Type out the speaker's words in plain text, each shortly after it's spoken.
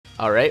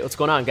Alright, what's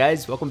going on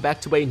guys? Welcome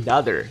back to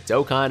another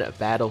Dokkan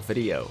battle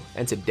video.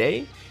 And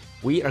today,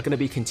 we are going to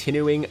be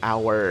continuing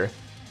our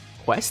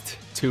quest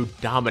to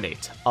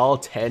dominate all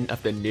 10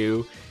 of the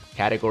new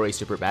category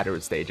super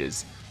battle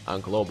stages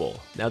on Global.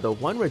 Now the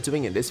one we're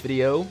doing in this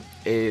video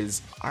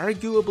is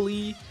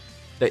arguably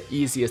the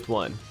easiest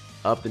one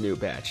of the new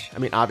batch. I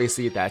mean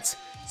obviously that's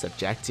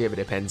subjective, it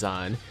depends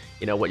on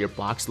what your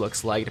box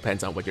looks like,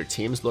 depends on what your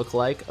teams look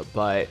like,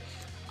 but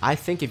I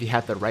think if you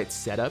have the right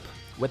setup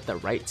with the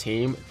right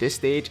team, this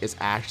stage is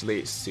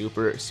actually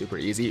super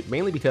easy,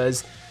 mainly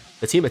because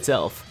the team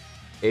itself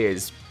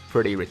is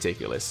pretty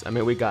ridiculous. I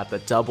mean, we got the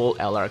double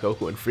LR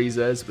Goku and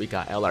Friezas, we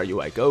got LR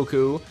UI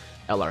Goku,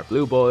 LR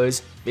Blue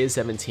Boys, Biz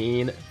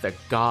 17, the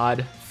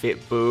God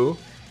Fit Buu,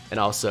 and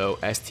also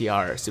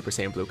STR Super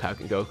Saiyan Blue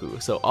Kaioken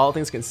Goku. So all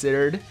things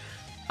considered,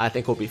 I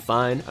think we'll be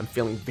fine. I'm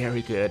feeling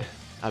very good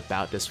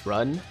about this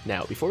run.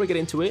 Now, before we get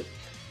into it,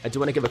 I do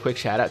want to give a quick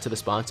shout out to the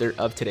sponsor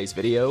of today's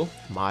video,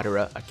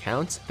 Madara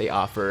Accounts. They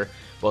offer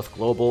both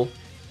global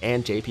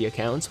and JP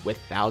accounts with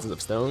thousands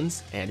of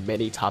stones and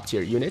many top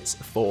tier units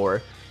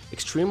for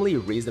extremely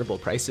reasonable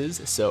prices.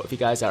 So if you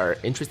guys are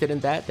interested in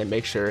that, then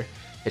make sure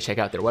to check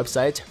out their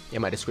website in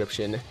my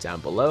description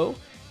down below.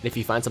 And if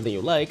you find something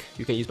you like,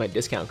 you can use my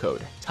discount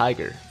code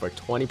TIGER for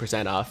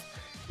 20% off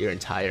your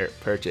entire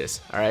purchase.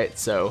 Alright,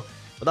 so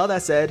with all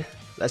that said,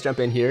 let's jump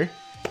in here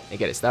and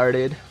get it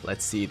started.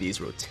 Let's see these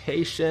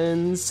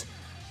rotations.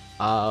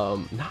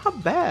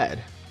 Not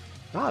bad.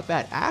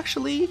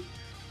 Actually,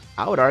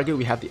 I would argue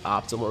we have the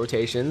optimal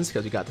rotations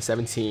because we got the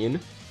 17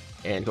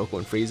 and Goku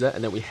and Frieza,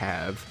 and then we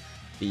have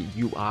the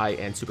UI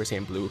and Super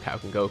Saiyan Blue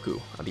Kaioken Goku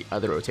on the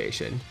other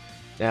rotation.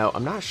 Now,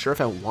 I'm not sure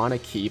if I want to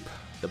keep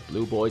the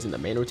Blue Boys in the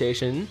main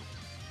rotation.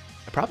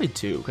 I probably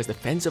do, because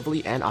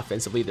defensively and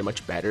offensively, they're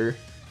much better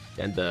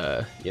than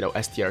the,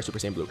 STR Super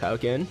Saiyan Blue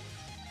Kaioken.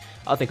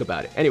 I'll think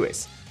about it.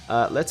 Anyways,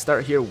 let's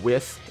start here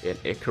with an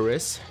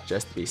Icarus,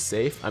 just to be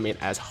safe. I mean,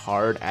 as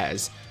hard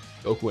as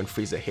Goku and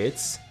Frieza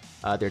hits,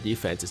 their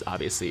defense is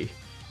obviously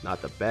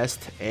not the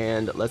best.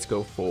 And let's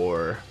go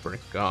for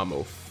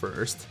Bergamo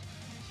first.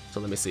 So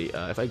let me see,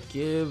 if I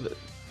give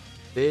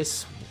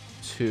this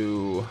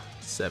to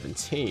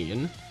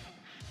 17,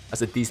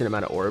 that's a decent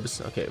amount of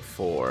orbs, okay,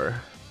 for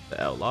the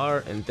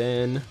LR, and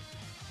then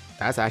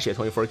that's actually a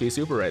 24 key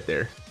super right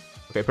there.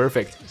 Okay,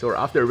 perfect. So we're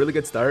off to a really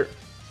good start.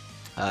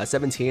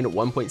 17,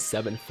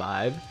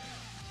 1.75.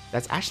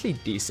 That's actually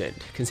decent.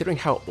 Considering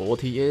how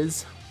old he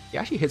is, he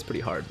actually hits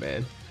pretty hard,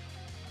 man.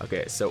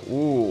 Okay, so,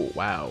 ooh,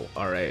 wow,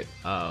 alright.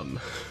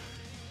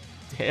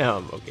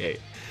 Damn, okay.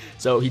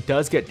 So he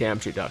does get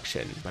damage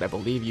reduction, but I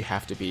believe you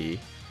have to be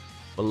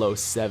below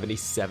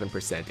 77%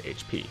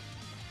 HP.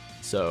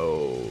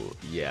 So,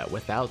 yeah,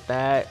 without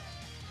that,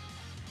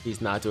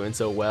 he's not doing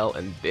so well,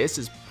 and this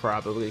is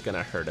probably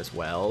gonna hurt as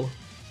well.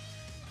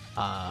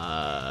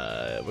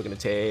 We're gonna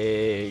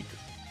take...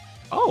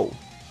 Oh!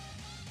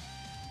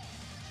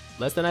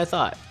 Less than I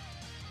thought.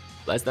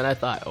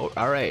 Oh,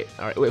 alright.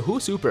 Wait,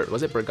 who supered?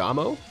 Was it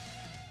Bergamo?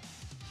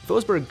 If it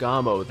was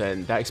Bergamo,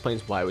 then that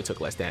explains why we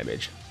took less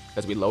damage.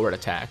 Because we lowered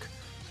attack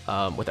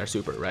with our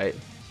super, right?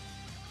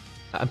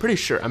 I'm pretty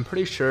sure the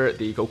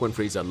Goku and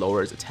Frieza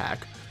lowers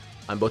attack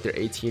on both their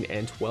 18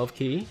 and 12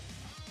 key.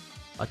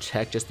 I'll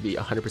check just to be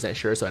 100%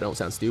 sure so I don't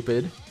sound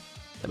stupid.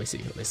 Let me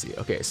see.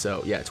 Okay,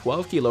 so yeah,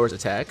 12 key lowers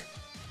attack,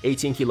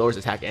 18 key lowers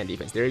attack and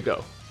defense. There you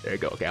go.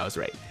 Okay, I was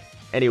right.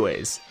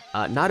 Anyways,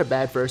 not a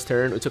bad first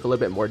turn. We took a little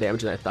bit more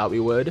damage than I thought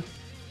we would,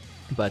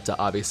 but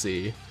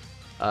obviously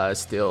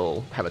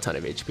still have a ton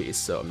of HP,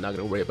 so I'm not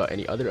gonna worry about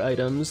any other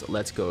items.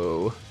 Let's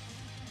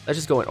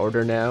just go in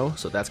order now.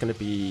 So that's gonna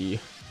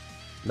be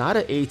not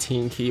an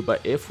 18 key,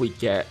 but if we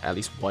get at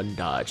least one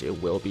dodge,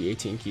 it will be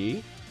 18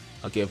 key.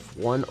 I'll give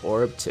one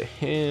orb to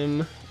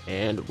him,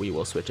 and we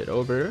will switch it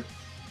over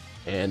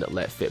and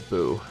let Fit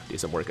Buu do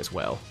some work as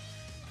well.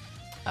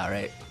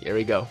 Alright, here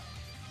we go.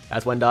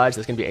 That's one dodge.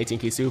 That's gonna be 18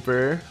 key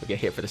super. We get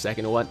hit for the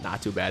second one.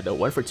 Not too bad though.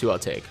 1 for 2 I'll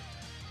take.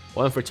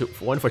 1 for 2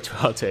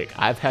 I'll take.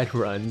 I've had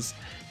runs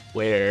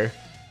where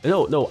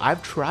no,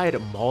 I've tried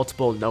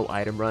multiple no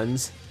item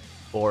runs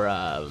for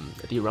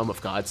the Realm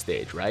of God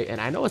stage, right? And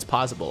I know it's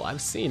possible.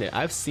 I've seen it.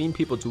 I've seen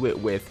people do it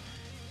with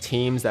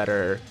teams that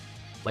are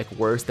like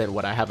worse than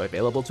what I have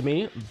available to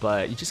me,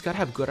 but you just gotta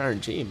have good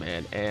RNG,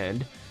 man.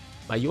 And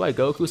my UI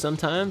Goku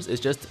sometimes is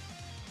just,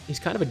 he's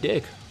kind of a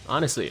dick,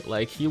 honestly.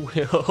 Like, he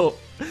will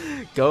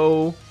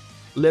go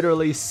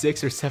literally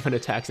 6 or 7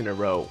 attacks in a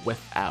row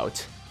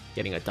without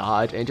getting a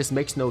dodge, and it just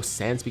makes no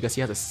sense because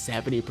he has a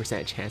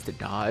 70% chance to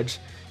dodge,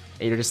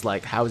 and you're just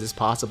like, how is this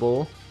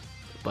possible?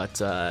 But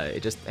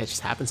it just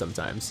happens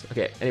sometimes.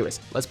 Okay,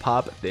 anyways, let's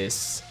pop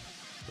this.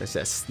 This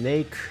says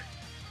snake.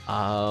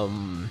 So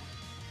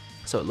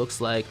it looks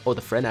like, oh,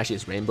 the friend actually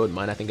is rainbowed.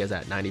 Mine I think is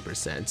at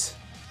 90%.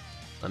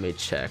 Let me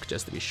check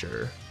just to be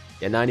sure.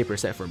 Yeah,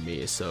 90% for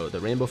me. So the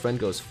rainbow friend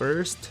goes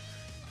first.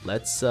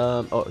 Let's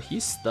oh,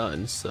 he's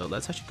stunned, so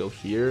let's actually go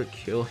here,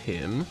 kill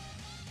him,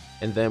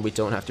 and then we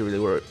don't have to really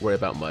worry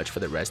about much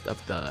for the rest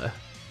of the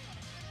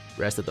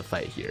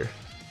fight here.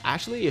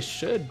 Actually, it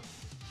should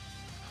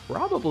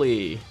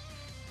probably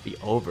be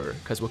over,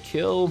 because we'll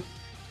kill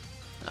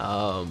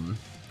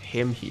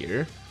him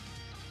here,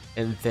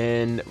 and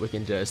then we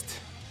can just,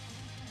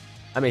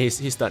 I mean,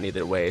 he's stunned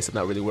either way, so I'm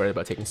not really worried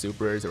about taking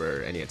supers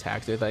or any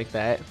attacks or anything like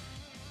that.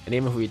 And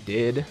even if we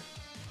did,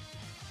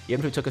 even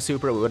if we took a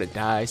super, we wouldn't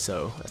die,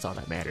 so that's all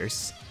that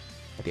matters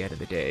at the end of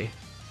the day.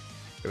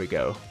 Here we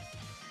go.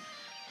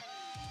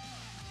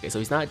 Okay, so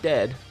he's not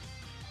dead,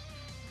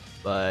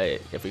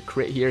 but if we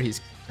crit here,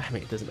 I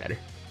mean, it doesn't matter.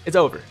 It's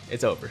over.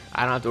 It's over.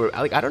 I don't have to worry.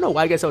 Like, I don't know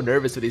why I get so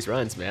nervous with these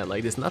runs, man.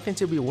 Like, there's nothing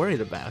to be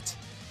worried about.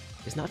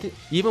 There's nothing.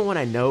 Even when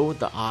I know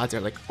the odds are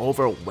like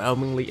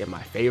overwhelmingly in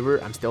my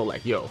favor, I'm still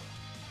like, yo,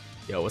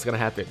 what's gonna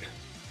happen?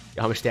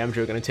 Yo, how much damage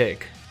are we gonna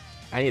take?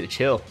 I need to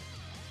chill.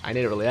 I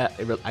need to relax.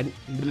 I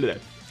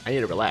need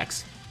to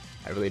relax.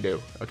 I really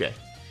do. Okay.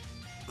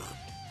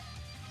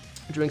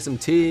 Drink some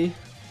tea.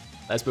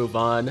 Let's move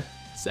on.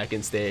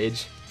 Second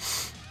stage.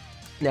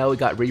 Now we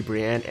got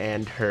Brienne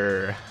and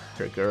her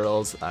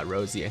girls,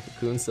 Rosie and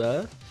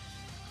Kakunsa.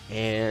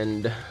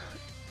 And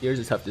here's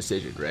a tough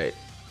decision, right?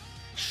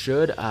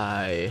 Should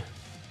I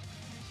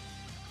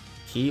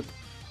keep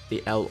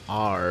the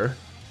LR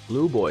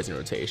Blue Boys in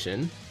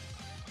rotation,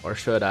 or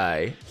should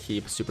I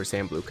keep Super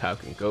Saiyan Blue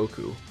Kauk and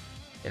Goku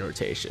in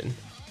rotation?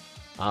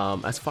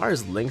 As far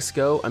as links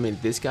go, I mean,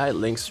 this guy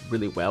links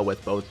really well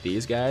with both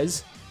these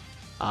guys.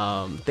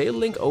 They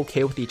link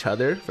okay with each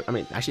other. I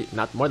mean, actually,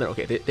 not more than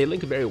okay. They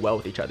link very well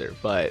with each other,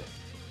 but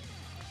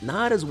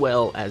not as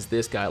well as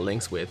this guy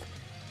links with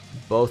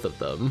both of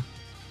them.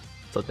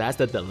 So that's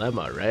the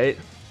dilemma, right?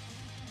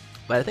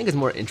 But I think it's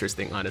more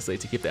interesting, honestly,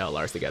 to keep the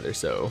LRs together.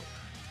 So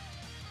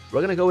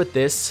we're gonna go with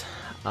this.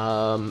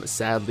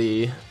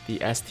 Sadly, the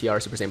STR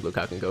Super Saiyan Blue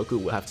Kauk and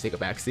Goku will have to take a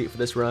backseat for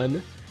this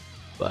run,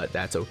 but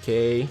that's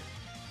okay.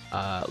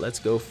 Let's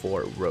go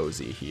for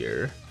Rosie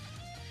here.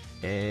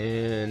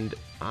 And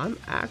I'm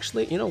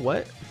actually, you know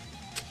what?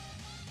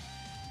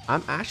 I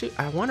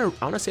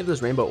wanna save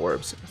those rainbow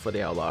orbs for the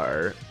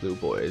LR Blue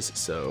Boys.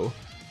 So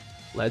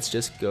let's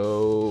just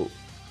go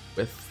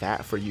with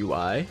that for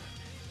UI.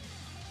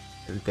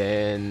 And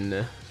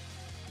then,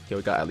 okay,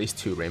 we got at least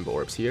 2 rainbow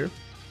orbs here.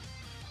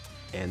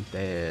 And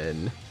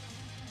then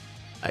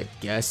I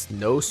guess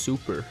no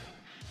super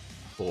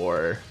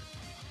for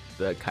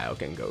the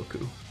Kaioken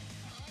Goku.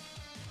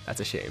 That's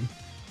a shame.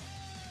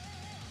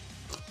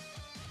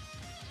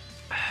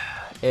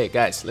 Hey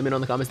guys, let me know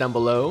in the comments down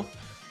below,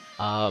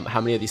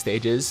 how many of these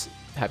stages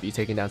have you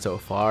taken down so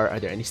far? Are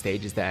there any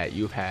stages that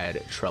you've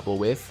had trouble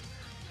with?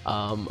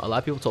 A lot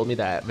of people told me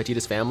that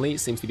Vegeta's family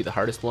seems to be the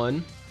hardest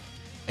one.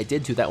 I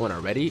did do that one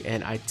already,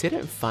 and I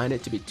didn't find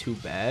it to be too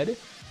bad,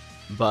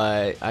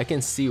 but I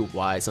can see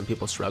why some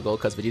people struggle,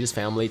 because Vegeta's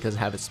family doesn't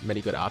have as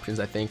many good options,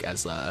 I think,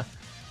 as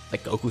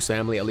like Goku's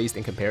family, at least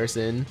in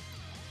comparison,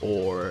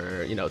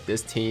 or, you know,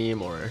 this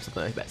team or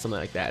something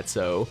like that.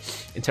 So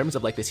in terms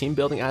of like the team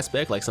building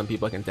aspect, like, some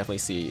people I can definitely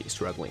see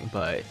struggling,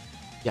 but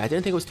yeah, I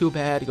didn't think it was too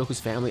bad. Goku's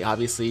family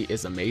obviously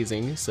is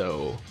amazing,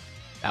 so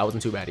that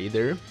wasn't too bad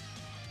either.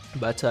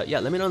 But yeah,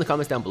 let me know in the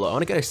comments down below. I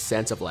want to get a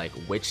sense of like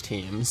which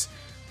teams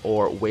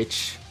or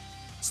which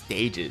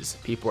stages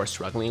people are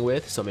struggling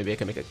with, so maybe I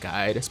can make a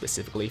guide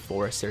specifically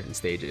for certain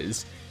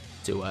stages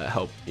to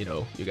help, you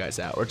know, you guys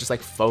out, or just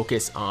like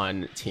focus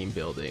on team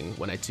building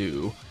when I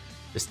do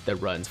just the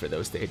runs for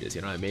those stages,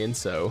 you know what I mean?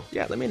 So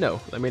yeah, let me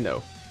know.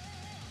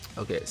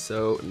 Okay,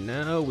 so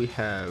now we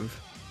have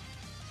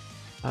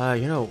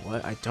you know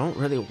what, I don't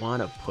really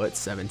want to put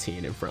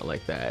 17 in front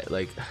like that.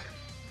 Like,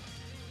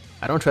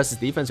 I don't trust his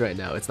defense right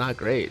now. It's not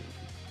great.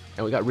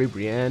 And we got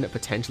Brienne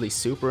potentially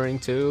supering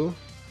too.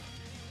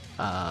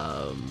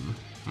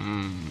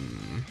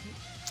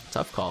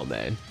 Tough call,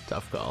 man.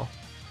 Tough call.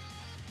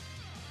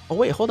 Oh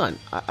wait, hold on.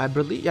 I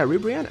believe, yeah,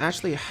 Brienne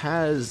actually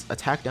has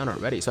attack down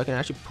already, so I can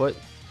actually put,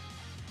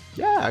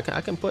 yeah,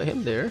 I can put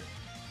him there.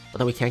 But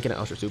then we can't get an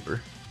Ultra Super.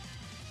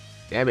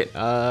 Damn it.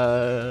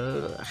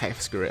 Hey,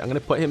 screw it. I'm gonna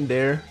put him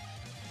there.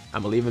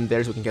 I'm gonna leave him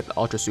there so we can get the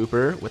Ultra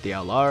Super with the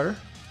LR,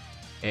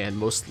 and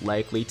most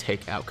likely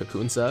take out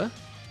Kakunsa.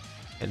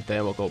 And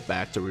then we'll go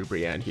back to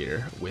Brienne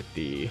here with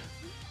the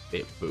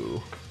Bit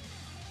Boo.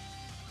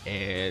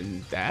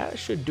 And that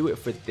should do it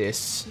for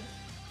this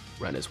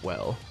run as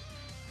well.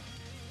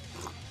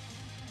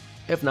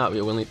 If not,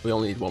 we only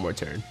need one more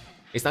turn.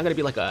 It's not gonna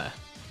be like a,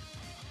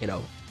 you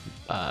know,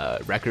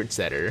 record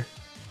setter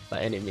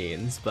by any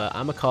means, but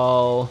I'm gonna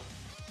call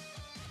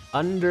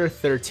under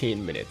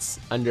 13 minutes.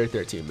 Under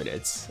 13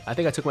 minutes. I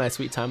think I took my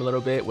sweet time a little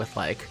bit with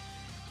like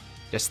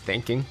just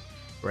thinking,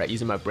 right?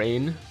 Using my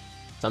brain.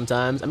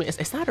 Sometimes, I mean,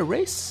 it's not a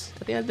race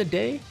at the end of the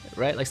day,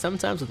 right? Like,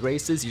 sometimes with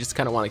races, you just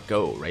kind of want to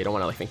go, right? You don't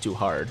want to like think too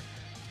hard.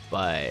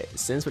 But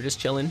since we're just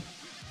chilling,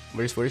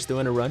 we're just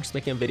doing a run, just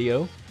making a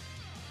video,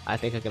 I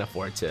think I can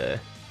afford to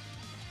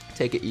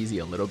take it easy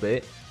a little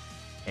bit.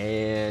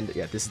 And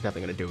yeah, this is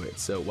definitely gonna do it.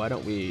 So why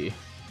don't we?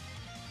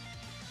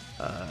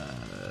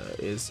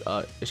 Is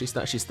she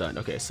stunned? She's stunned.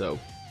 Okay, so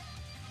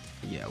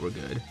yeah, we're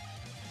good.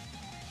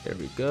 There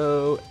we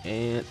go.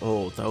 And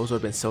oh, those would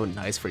have been so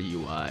nice for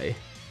UI.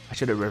 I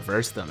should have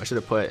reversed them. I should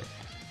have put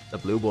the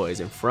blue boys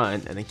in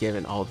front and then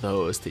given all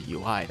those to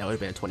UI, that would have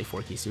been a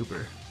 24 key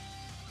super.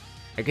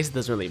 I guess it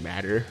doesn't really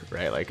matter,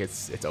 right? Like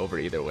it's over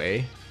either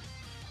way.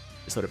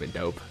 This would have been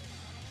dope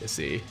to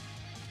see.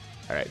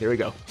 All right, there we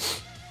go.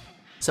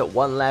 So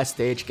one last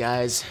stage,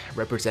 guys.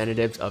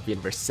 Representatives of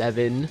Universe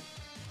 7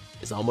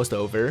 is almost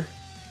over.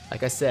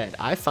 Like I said,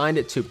 I find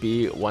it to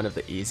be one of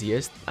the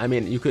easiest. I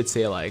mean, you could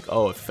say like,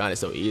 oh, if you found it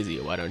so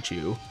easy, why don't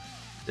you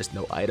just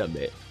no item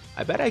it?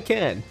 I bet I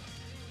can.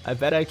 I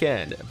bet I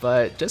can.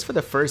 But just for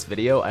the first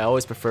video, I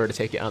always prefer to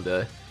take it on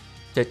the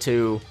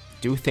to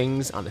do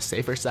things on the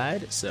safer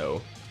side.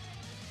 So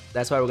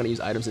that's why we're gonna use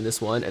items in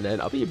this one, and then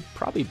I'll be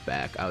probably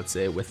back, I would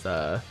say, with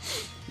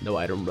no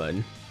item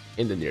run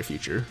in the near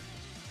future.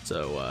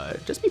 So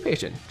just be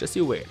patient. Just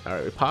you wait. All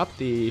right, we popped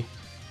the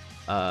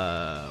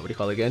what do you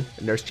call it again?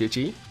 Nurse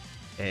Chi-Chi.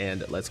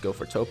 And let's go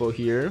for Topo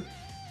here.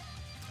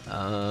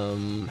 How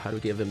do we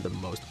give him the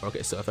most?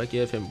 Okay, so if I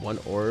give him one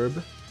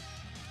orb,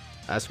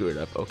 I screwed it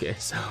up. Okay,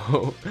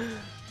 so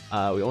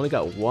we only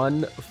got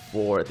one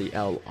for the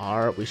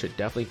LR. We should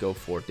definitely go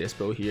for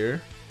Dispo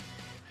here.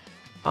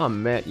 Oh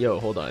man, yo,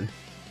 hold on.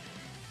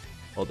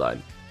 Hold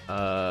on.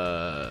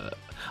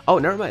 Oh,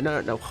 never mind.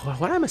 No.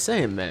 What am I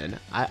saying, man?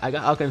 I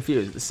got all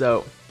confused.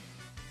 So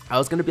I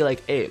was gonna be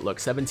like, hey, look,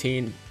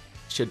 17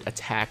 should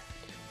attack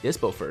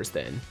Dispo first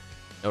then,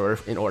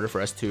 in order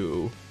for us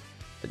to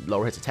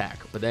lower his attack.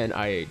 But then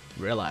I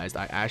realized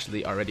I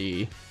actually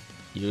already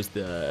used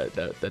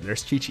the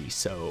Nurse Chi-Chi,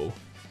 so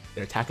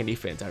their attack and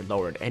defense are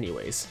lowered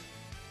anyways,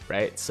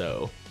 right?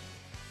 So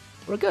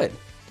we're good.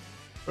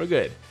 We're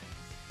good.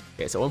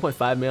 Okay, so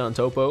 1.5 mil on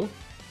Topo.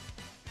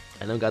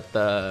 And then we got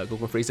the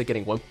Goku Frieza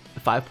getting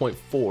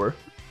 5.4.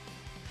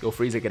 Go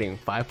Frieza getting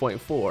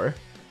 5.4.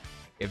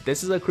 If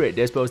this is a crit,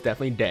 Dispo is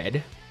definitely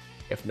dead.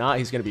 If not,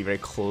 he's gonna be very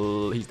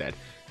close. He's dead.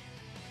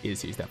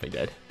 He's definitely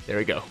dead. There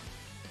we go.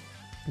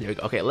 There we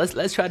go. Okay,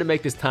 let's try to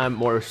make this time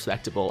more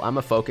respectable. I'm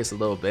gonna focus a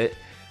little bit.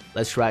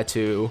 Let's try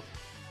to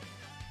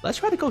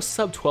go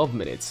sub 12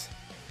 minutes.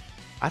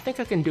 I think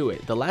I can do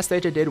it. The last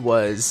stage I did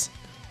was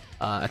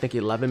I think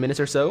 11 minutes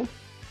or so.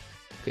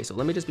 Okay, so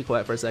let me just be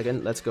quiet for a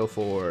second. Let's go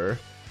for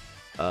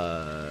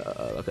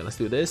okay, let's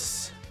do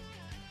this.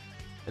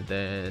 And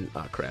then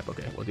oh crap,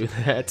 okay, we'll do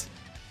that.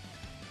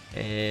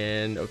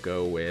 And I'll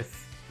go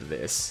with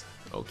this.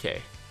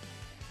 Okay.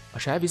 Oh,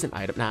 should I have used an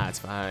item? Nah, it's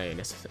fine.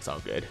 It's all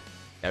good.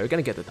 Yeah, we're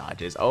gonna get the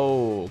dodges.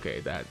 Oh, okay,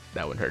 that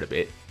one hurt a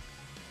bit.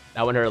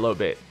 That one hurt a little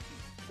bit.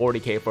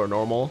 40k for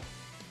normal.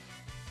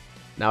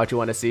 Not what you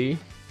want to see.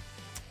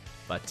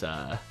 But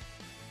oh,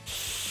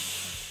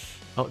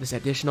 this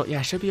additional. Yeah,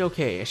 it should be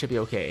okay. It should be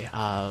okay.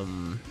 I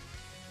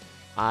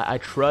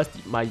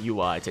trust my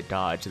UI to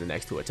dodge the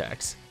next two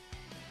attacks.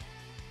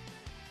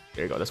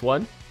 There you go. This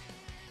one.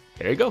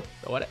 There you go.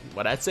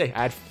 What I'd say.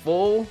 I had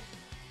full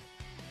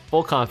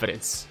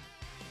confidence.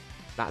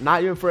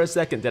 Not even for a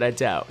second did I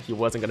doubt he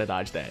wasn't gonna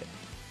dodge that.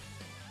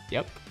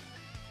 Yep.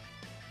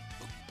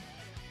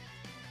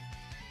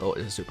 Oh,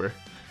 it's a super.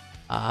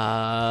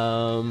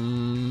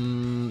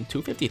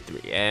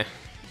 253. Yeah,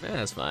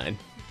 that's fine.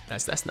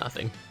 That's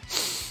nothing.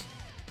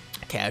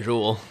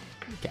 Casual.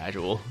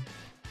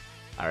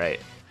 All right.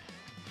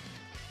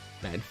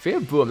 Man,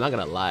 Fear Boo, I'm not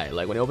gonna lie.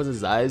 Like when he opens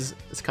his eyes,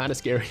 it's kind of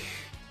scary.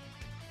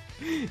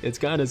 It's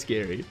kind of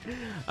scary.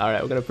 All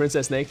right, we're gonna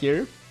Princess Snake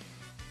here,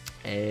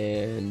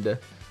 and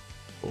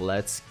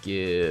let's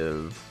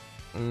give.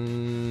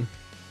 Okay,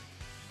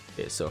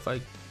 so if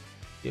I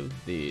give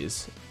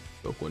these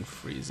Goku and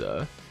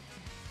Frieza,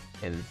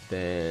 and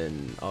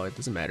then oh, it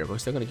doesn't matter. We're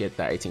still gonna get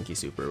that 18 key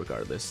super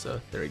regardless.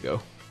 So there we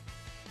go.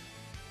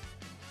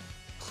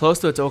 Close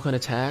to a Dokkan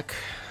attack.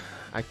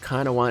 I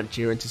kind of want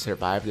Jiren to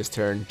survive this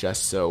turn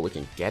just so we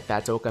can get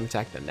that Dokkan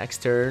attack the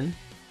next turn.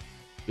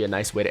 Be a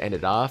nice way to end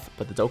it off,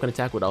 but the Dokkan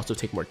attack would also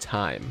take more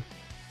time.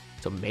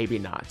 So maybe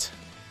not.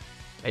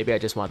 Maybe I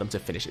just want them to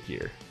finish it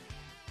here.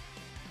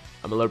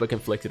 I'm a little bit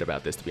conflicted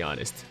about this, to be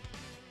honest.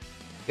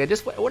 Okay,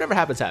 just whatever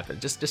happens,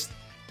 happens. Just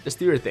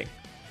do your thing.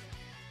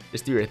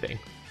 Just do your thing.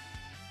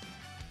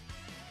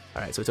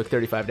 Alright, so we took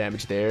 35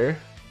 damage there.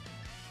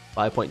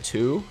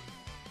 5.2.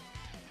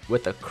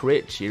 With a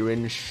crit,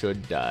 Jiren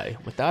should die.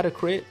 Without a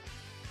crit,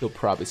 he'll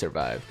probably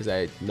survive, because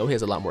I know he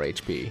has a lot more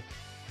HP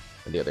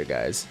than the other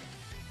guys.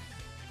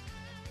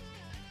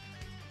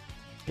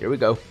 Here we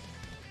go.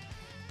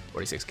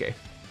 46k.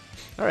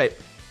 Alright.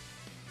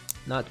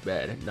 Not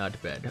bad,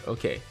 not bad.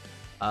 Okay.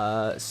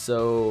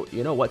 So,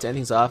 you know what, to end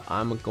things off,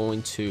 I'm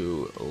going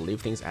to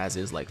leave things as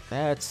is like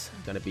that.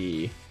 Gonna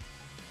be,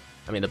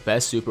 I mean, the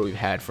best super we've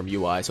had from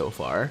UI so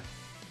far.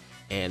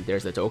 And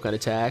there's the Dokkan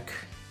attack.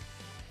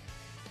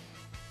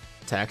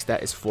 Attack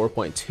stat is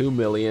 4.2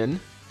 million.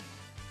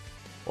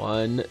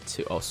 1,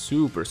 2, oh,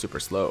 super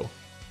slow.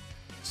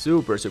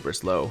 Super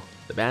slow.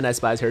 The Bandai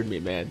Spies heard me,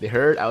 man. They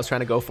heard I was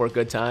trying to go for a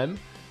good time.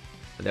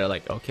 And they're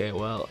like, okay,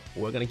 well,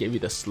 we're gonna give you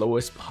the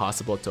slowest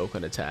possible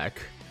Dokkan attack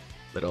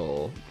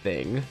little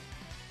thing,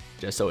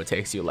 just so it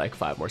takes you like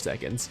 5 more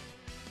seconds.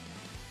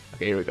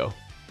 Okay, here we go.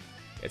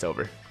 It's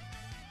over.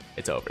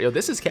 It's over. Yo,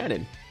 this is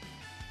canon.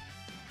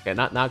 Yeah,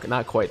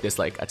 not quite this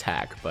like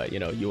attack, but you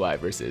know, UI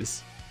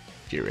versus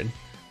Jiren.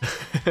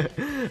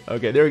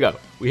 Okay, there we go.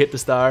 We hit the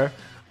star.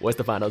 What's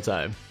the final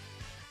time?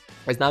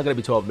 It's not gonna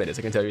be 12 minutes,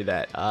 I can tell you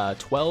that.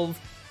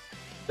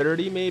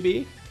 12:30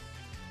 maybe?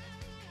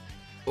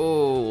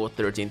 Oh,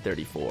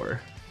 13:34.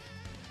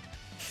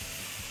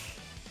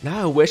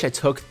 Now I wish I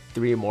took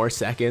 3 more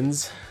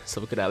seconds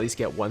so we could at least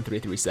get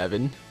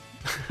 1337.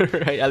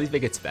 Right? At least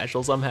make it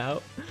special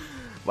somehow.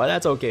 But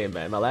that's okay,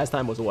 man. My last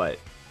time was what?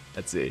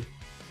 Let's see.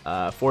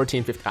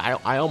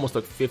 14:50. I almost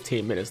took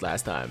 15 minutes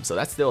last time, so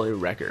that's still a new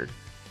record.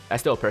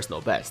 That's still a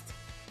personal best.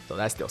 So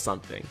that's still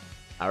something.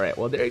 Alright,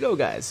 well there you go,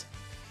 guys.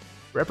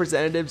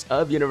 Representatives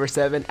of Universe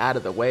 7 out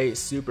of the way,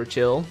 super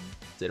chill.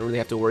 Didn't really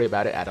have to worry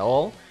about it at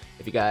all.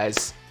 If you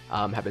guys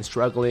have been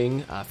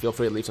struggling, feel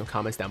free to leave some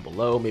comments down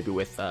below, maybe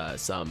with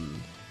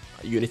some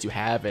units you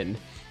have, and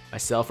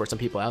myself or some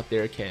people out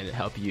there can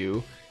help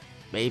you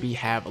maybe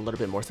have a little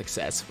bit more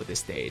success with this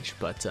stage.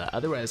 But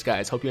otherwise,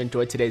 guys, hope you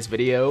enjoyed today's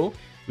video.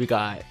 We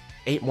got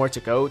 8 more to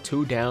go,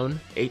 2 down,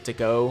 8 to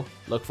go.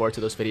 Look forward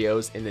to those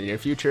videos in the near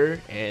future,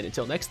 and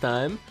until next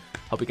time,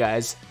 hope you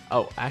guys,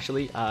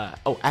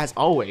 as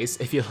always,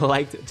 if you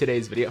liked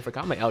today's video, I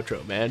forgot my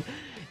outro, man.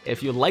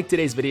 If you liked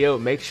today's video,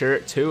 make sure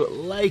to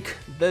like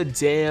the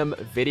damn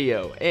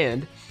video.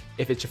 And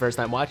if it's your first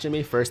time watching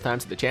me, first time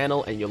to the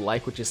channel, and you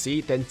like what you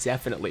see, then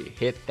definitely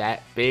hit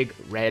that big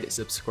red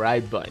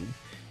subscribe button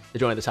to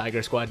join the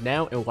Tiger Squad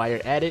now. And while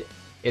you're at it,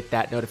 hit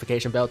that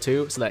notification bell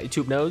too, so that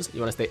YouTube knows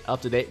you want to stay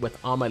up to date with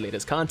all my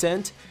latest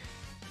content.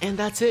 And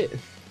that's it.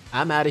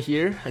 I'm out of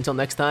here. Until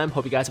next time,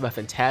 hope you guys have a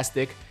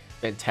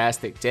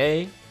fantastic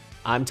day.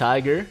 I'm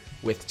Tiger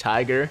with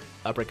Tiger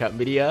Uppercut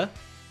Media,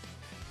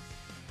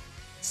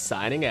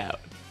 signing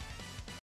out.